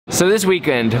So this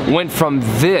weekend went from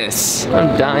this,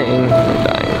 I'm dying,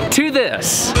 to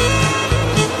this.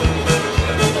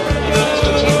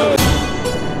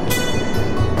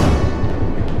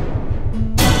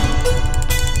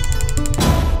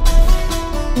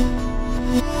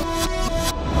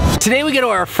 Today we go to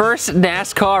our first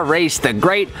NASCAR race, the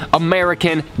Great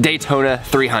American Daytona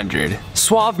 300.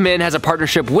 Suave Men has a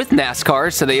partnership with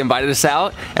NASCAR, so they invited us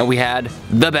out, and we had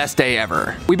the best day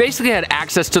ever. We basically had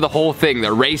access to the whole thing, the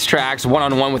racetracks,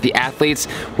 one-on-one with the athletes.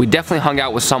 We definitely hung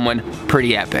out with someone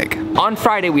pretty epic. On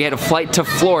Friday, we had a flight to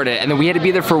Florida, and then we had to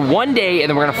be there for one day, and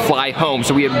then we're gonna fly home.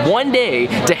 So we had one day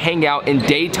to hang out in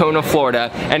Daytona,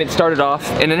 Florida, and it started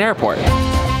off in an airport.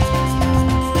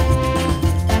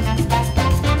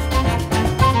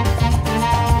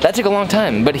 That took a long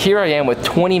time, but here I am with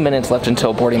 20 minutes left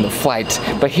until boarding the flight.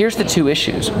 But here's the two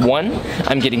issues. One,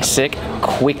 I'm getting sick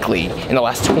quickly. In the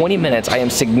last 20 minutes, I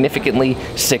am significantly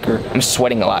sicker. I'm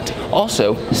sweating a lot.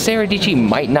 Also, Sarah Dici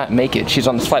might not make it. She's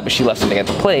on this flight, but she left something at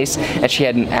the place, and she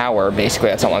had an hour, basically.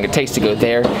 That's how long it takes to go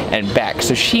there and back.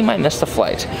 So she might miss the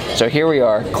flight. So here we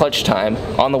are, clutch time,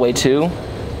 on the way to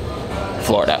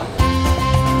Florida.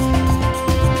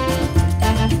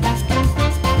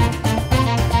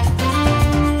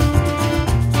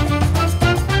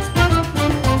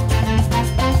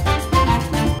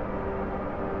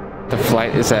 The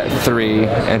flight is at 3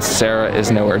 and Sarah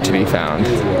is nowhere to be found.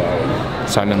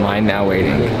 So I'm in line now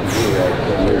waiting.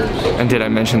 And did I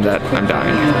mention that I'm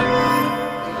dying?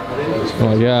 Oh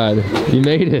my god, you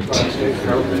made it.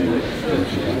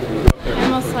 I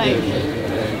almost like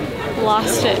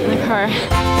lost it in the car.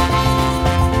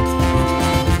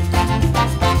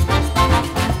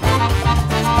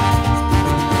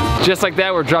 Just like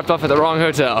that, we're dropped off at the wrong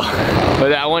hotel. But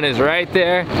that one is right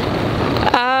there.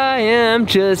 I am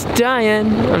just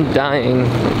dying. I'm dying.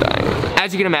 I'm dying.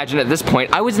 As you can imagine, at this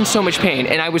point, I was in so much pain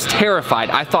and I was terrified.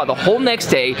 I thought the whole next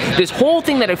day, this whole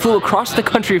thing that I flew across the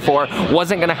country for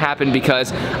wasn't gonna happen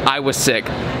because I was sick.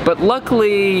 But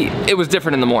luckily, it was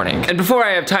different in the morning. And before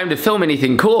I have time to film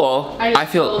anything cool, I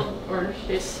feel orange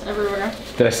juice everywhere.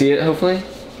 Did I see it, hopefully?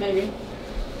 Maybe.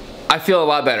 I feel a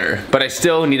lot better, but I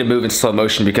still need to move in slow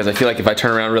motion because I feel like if I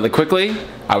turn around really quickly,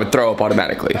 I would throw up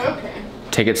automatically. Okay.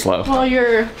 Take it slow. Well,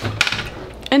 your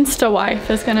Insta wife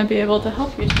is gonna be able to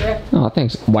help you today. Oh,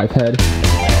 thanks, wife head.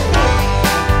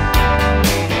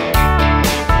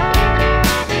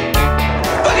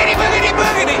 Boogity, boogity,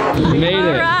 boogity! You made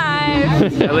it.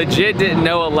 Arrived. I legit didn't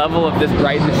know a level of this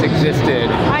brightness existed.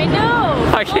 I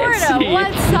know. I can't Florida, see.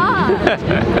 what's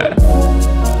up?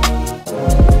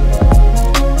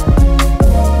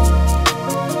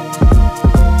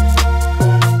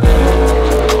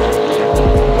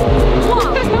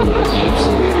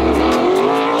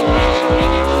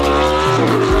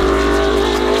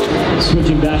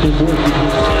 Switching back and forth.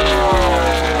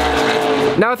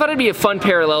 Now I thought it'd be a fun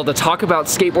parallel to talk about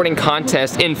skateboarding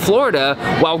contests in Florida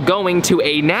while going to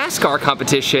a NASCAR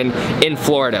competition in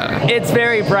Florida. It's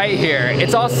very bright here.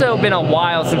 It's also been a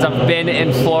while since I've been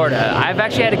in Florida. I've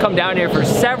actually had to come down here for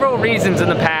several reasons in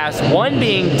the past, one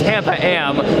being Tampa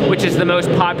Am, which is the most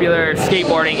popular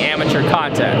skateboarding amateur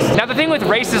contest. Now the thing with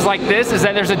races like this is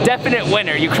that there's a definite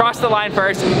winner. You cross the line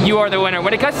first, you are the winner.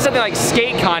 When it comes to something like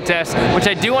skate contests, which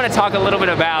I do want to talk a little bit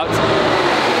about,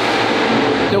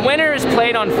 the winner is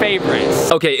played on favorites.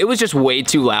 Okay, it was just way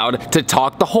too loud to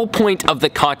talk. The whole point of the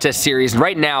contest series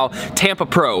right now, Tampa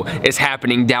Pro is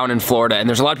happening down in Florida, and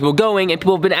there's a lot of people going, and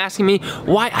people have been asking me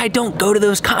why I don't go to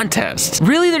those contests.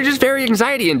 Really, they're just very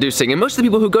anxiety-inducing, and most of the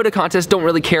people who go to contests don't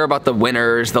really care about the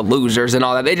winners, the losers, and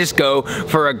all that. They just go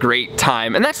for a great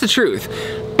time, and that's the truth.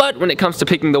 But when it comes to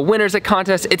picking the winners at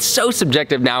contests, it's so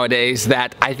subjective nowadays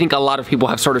that I think a lot of people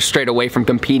have sort of strayed away from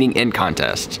competing in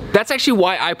contests. That's actually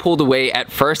why I pulled away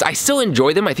at first. I still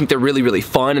enjoy them. I think they're really, really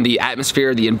fun, and the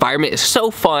atmosphere, the environment is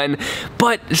so fun,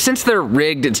 but since they're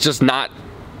rigged, it's just not.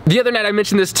 The other night I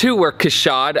mentioned this too, where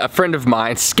Kashad, a friend of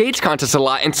mine, skates contests a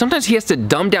lot, and sometimes he has to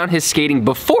dumb down his skating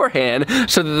beforehand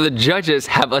so that the judges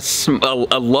have a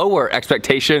lower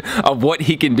expectation of what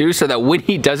he can do, so that when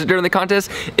he does it during the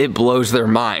contest, it blows their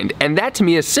mind. And that to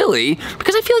me is silly,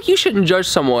 because I feel like you shouldn't judge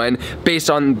someone based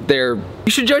on their...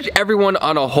 You should judge everyone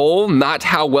on a whole, not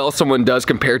how well someone does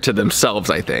compared to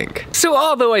themselves, I think. So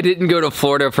although I didn't go to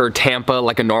Florida for Tampa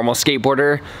like a normal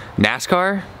skateboarder,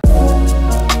 NASCAR?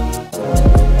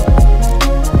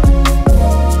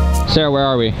 Sarah, where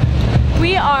are we?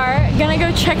 We are gonna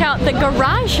go check out the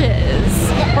garages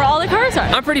where all the cars are.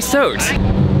 I'm pretty stoked.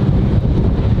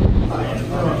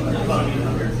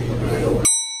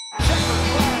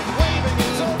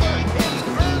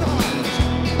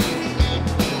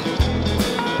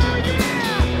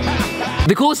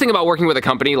 The coolest thing about working with a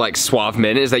company like Suave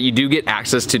Men is that you do get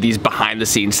access to these behind the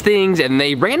scenes things, and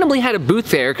they randomly had a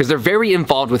booth there because they're very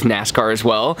involved with NASCAR as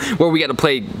well, where we got to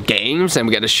play games and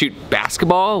we got to shoot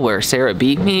basketball where Sarah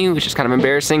beat me, which is kind of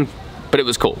embarrassing, but it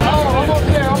was cool.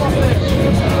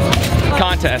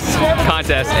 Contest.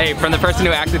 Hey, from the person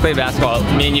who actually played basketball,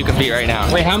 me and you compete right now.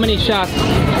 Wait, how many shots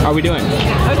are we doing?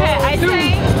 Okay, I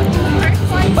say first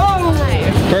one to 5.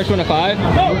 First one to 5?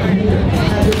 No.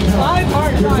 5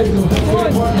 hard shots. 1,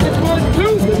 2.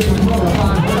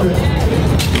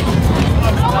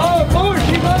 Oh, 4,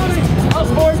 keep loading. Oh,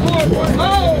 4.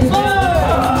 Oh.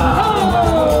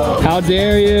 How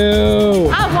dare you?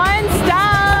 I won,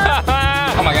 stop.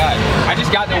 Oh my god. I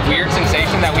just got the weird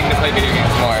sensation that we need to play video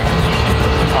games more.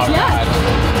 Oh Yes. god.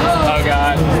 Oh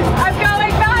god. I'm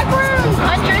going backwards.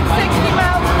 160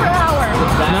 miles per hour.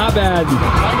 Not bad.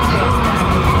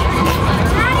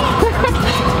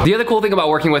 The other cool thing about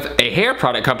working with a hair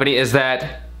product company is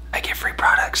that I get free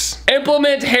products.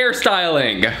 Implement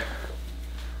hairstyling.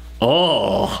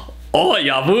 Oh,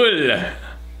 jawohl.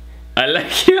 I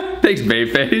like you. Thanks,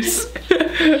 Babyface.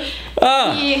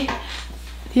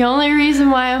 The only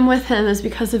reason why I'm with him is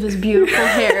because of his beautiful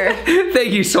hair.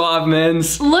 Thank you, Suave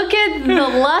Men's. Look at the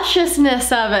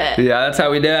lusciousness of it. Yeah, that's how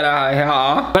we did it.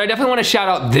 But I definitely want to shout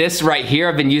out this right here.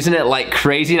 I've been using it like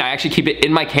crazy, and I actually keep it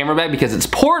in my camera bag because it's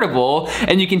portable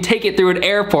and you can take it through an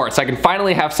airport. So I can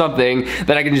finally have something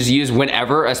that I can just use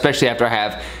whenever, especially after I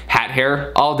have hat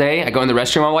hair all day. I go in the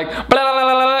restroom, I'm like, blah, blah, blah,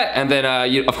 blah, blah, and then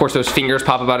of course those fingers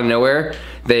pop up out of nowhere.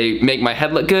 They make my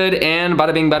head look good, and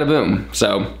bada bing, bada boom.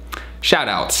 So, shout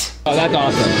outs. Oh, that's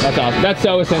awesome. That's awesome. That's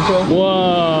so essential.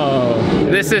 Whoa.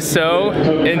 This is so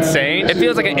insane. It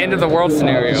feels like an end of the world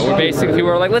scenario where basically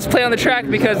people are like, let's play on the track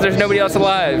because there's nobody else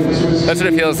alive. That's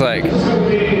what it feels like. This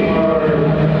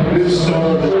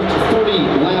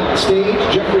 30-lap stage,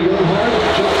 Jeffrey Earnhardt.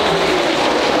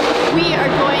 We are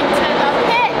going to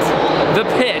The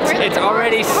pit. It's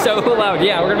already so loud.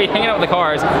 Yeah, we're gonna be hanging out with the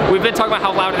cars. We've been talking about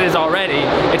how loud it is already.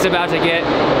 It's about to get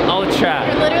on the track.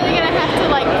 We're literally gonna have to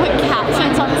like put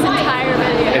captions on this entire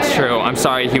video. It's true. I'm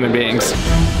sorry, human beings.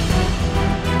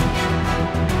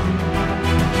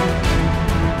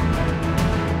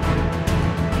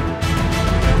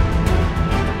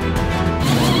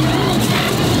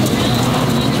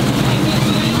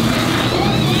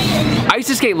 I used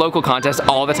to skate local contests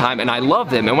all the time, and I love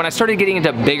them. And when I started getting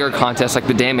into bigger contests like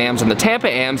the Dam Ams and the Tampa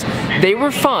Ams, they were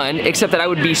fun, except that I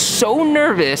would be so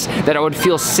nervous that I would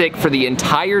feel sick for the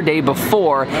entire day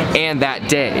before and that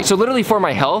day. So literally for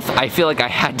my health, I feel like I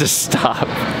had to stop.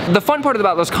 The fun part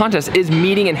about those contests is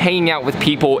meeting and hanging out with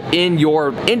people in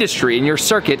your industry, in your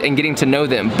circuit, and getting to know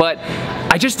them. But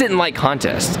I just didn't like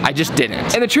contests. I just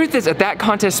didn't. And the truth is, at that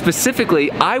contest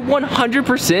specifically, I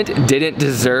 100% didn't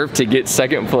deserve to get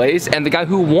second place, and the guy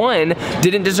who won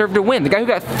didn't deserve to win. The guy who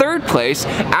got third place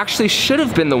actually should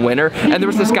have been the winner, and there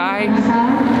was this guy,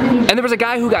 and there was a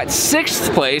guy who got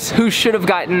 6th place who should have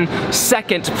gotten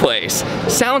 2nd place.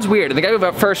 Sounds weird, and the guy who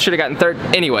got first should have gotten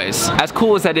 3rd. Anyways, as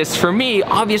cool as that is for me,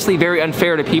 obviously very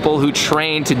unfair to people who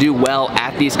train to do well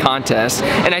at these contests,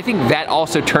 and I think that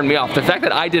also turned me off. The fact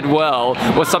that I did well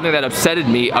was something that upsetted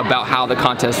me about how the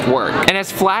contest worked. And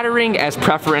as flattering as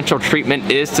preferential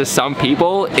treatment is to some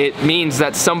people, it means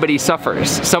that somebody suffers.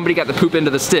 Somebody got the poop end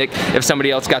of the stick if somebody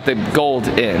else got the gold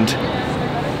end.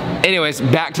 Anyways,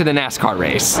 back to the NASCAR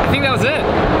race. I think that was it.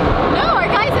 No, our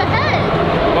guy's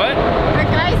ahead. What? Our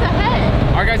guy's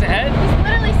ahead. Our guy's ahead? He's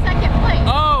literally 2nd place.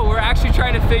 Oh, we're actually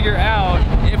trying to figure out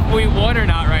if we won or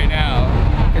not right now.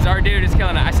 Because our dude is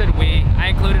killing it. I said we. I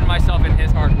included myself in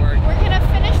his hard work. We're gonna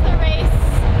finish the race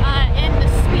in the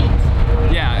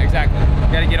suite. Yeah, exactly.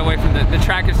 Gotta get away from the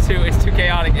track is too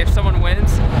chaotic. If someone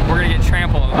wins, we're gonna get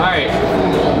trampled. All right,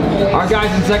 our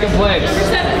guy's in 2nd place.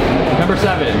 Number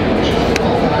 7.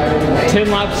 10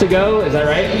 laps to go, is that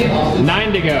right?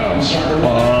 9 to go.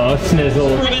 Oh,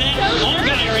 snizzle. Our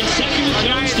guy are in 2nd,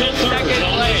 John still 3rd.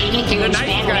 The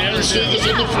nicest guy ever.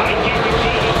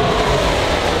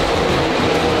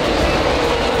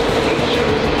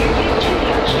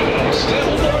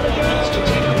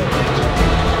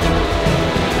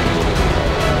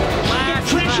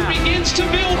 To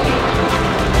build.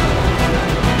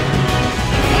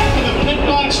 Off of the pit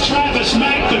box, Travis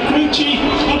Mack, the crew chief,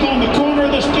 up on the corner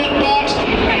of this pit box.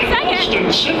 Second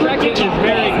is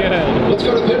very good. Let's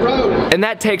go to pit road. And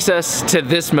that takes us to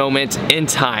this moment in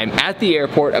time at the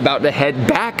airport, about to head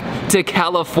back to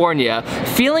California,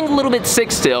 feeling a little bit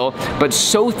sick still, but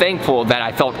so thankful that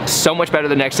I felt so much better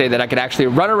the next day that I could actually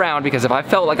run around, because if I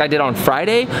felt like I did on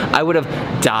Friday, I would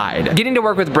have died. Getting to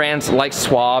work with brands like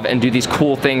Suave and do these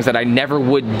cool things that I never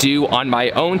would do on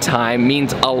my own time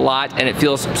means a lot, and it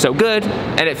feels so good,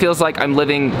 and it feels like I'm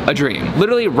living a dream.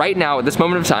 Literally right now at this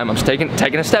moment of time, I'm just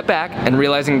taking a step back and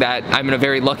realizing that I'm in a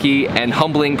very lucky and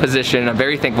humbling position. I'm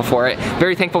very thankful for it.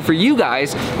 Very thankful for you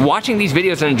guys watching these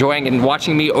videos and enjoying and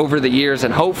watching me over the years,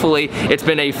 and hopefully it's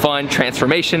been a fun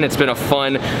transformation. It's been a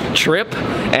fun trip,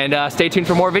 and stay tuned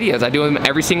for more videos. I do them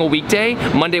every single weekday.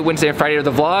 Monday, Wednesday, and Friday are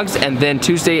the vlogs, and then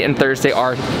Tuesday and Thursday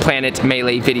are Planet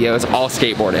Melee videos, all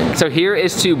skateboarding. So here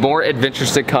is to more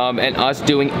adventures to come and us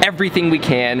doing everything we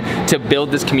can to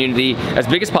build this community as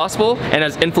big as possible and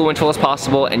as influential as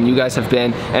possible, and you guys have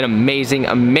been an amazing,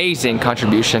 amazing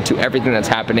contribution to everything that's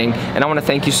happening, and I want to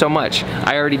thank you so much.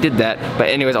 I already did that, but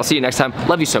anyways, I'll see you next time.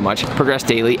 Love you so much. Progress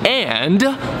daily and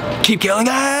keep killing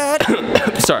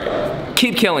it. Sorry,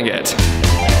 keep killing it.